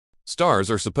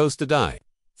Stars are supposed to die.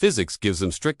 Physics gives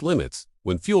them strict limits.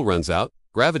 When fuel runs out,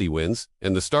 gravity wins,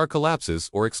 and the star collapses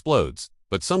or explodes.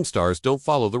 But some stars don't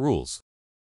follow the rules.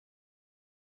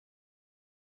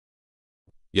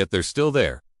 Yet they're still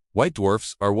there. White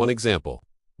dwarfs are one example.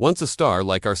 Once a star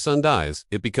like our Sun dies,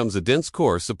 it becomes a dense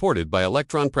core supported by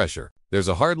electron pressure. There's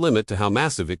a hard limit to how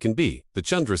massive it can be, the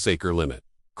Chandrasekhar limit.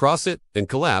 Cross it, and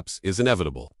collapse is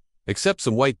inevitable. Except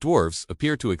some white dwarfs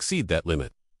appear to exceed that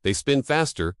limit. They spin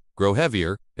faster, grow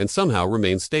heavier, and somehow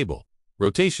remain stable.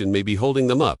 Rotation may be holding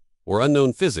them up, or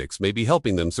unknown physics may be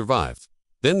helping them survive.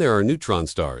 Then there are neutron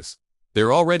stars.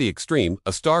 They're already extreme,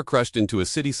 a star crushed into a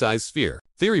city-sized sphere.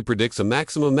 Theory predicts a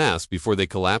maximum mass before they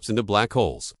collapse into black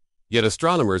holes. Yet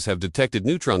astronomers have detected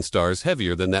neutron stars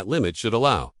heavier than that limit should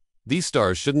allow. These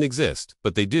stars shouldn't exist,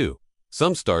 but they do.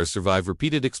 Some stars survive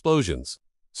repeated explosions.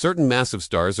 Certain massive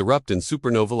stars erupt in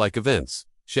supernova-like events,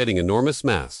 shedding enormous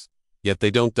mass. Yet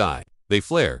they don't die. They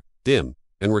flare, dim,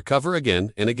 and recover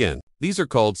again and again. These are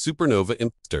called supernova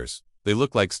imposters. They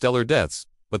look like stellar deaths,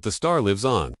 but the star lives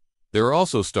on. There are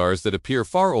also stars that appear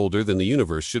far older than the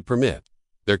universe should permit.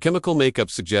 Their chemical makeup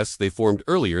suggests they formed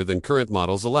earlier than current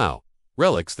models allow.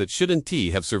 Relics that shouldn't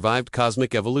have survived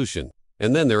cosmic evolution.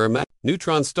 And then there are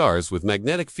neutron stars with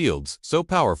magnetic fields so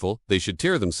powerful they should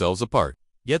tear themselves apart.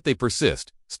 Yet they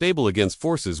persist, stable against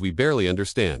forces we barely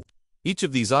understand. Each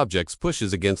of these objects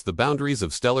pushes against the boundaries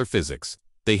of stellar physics.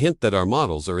 They hint that our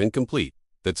models are incomplete,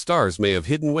 that stars may have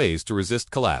hidden ways to resist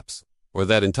collapse, or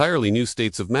that entirely new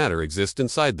states of matter exist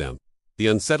inside them. The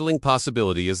unsettling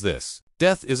possibility is this: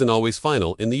 death isn't always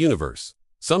final in the universe.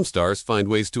 Some stars find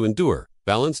ways to endure,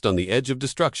 balanced on the edge of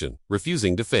destruction,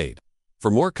 refusing to fade.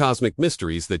 For more cosmic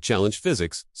mysteries that challenge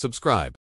physics, subscribe.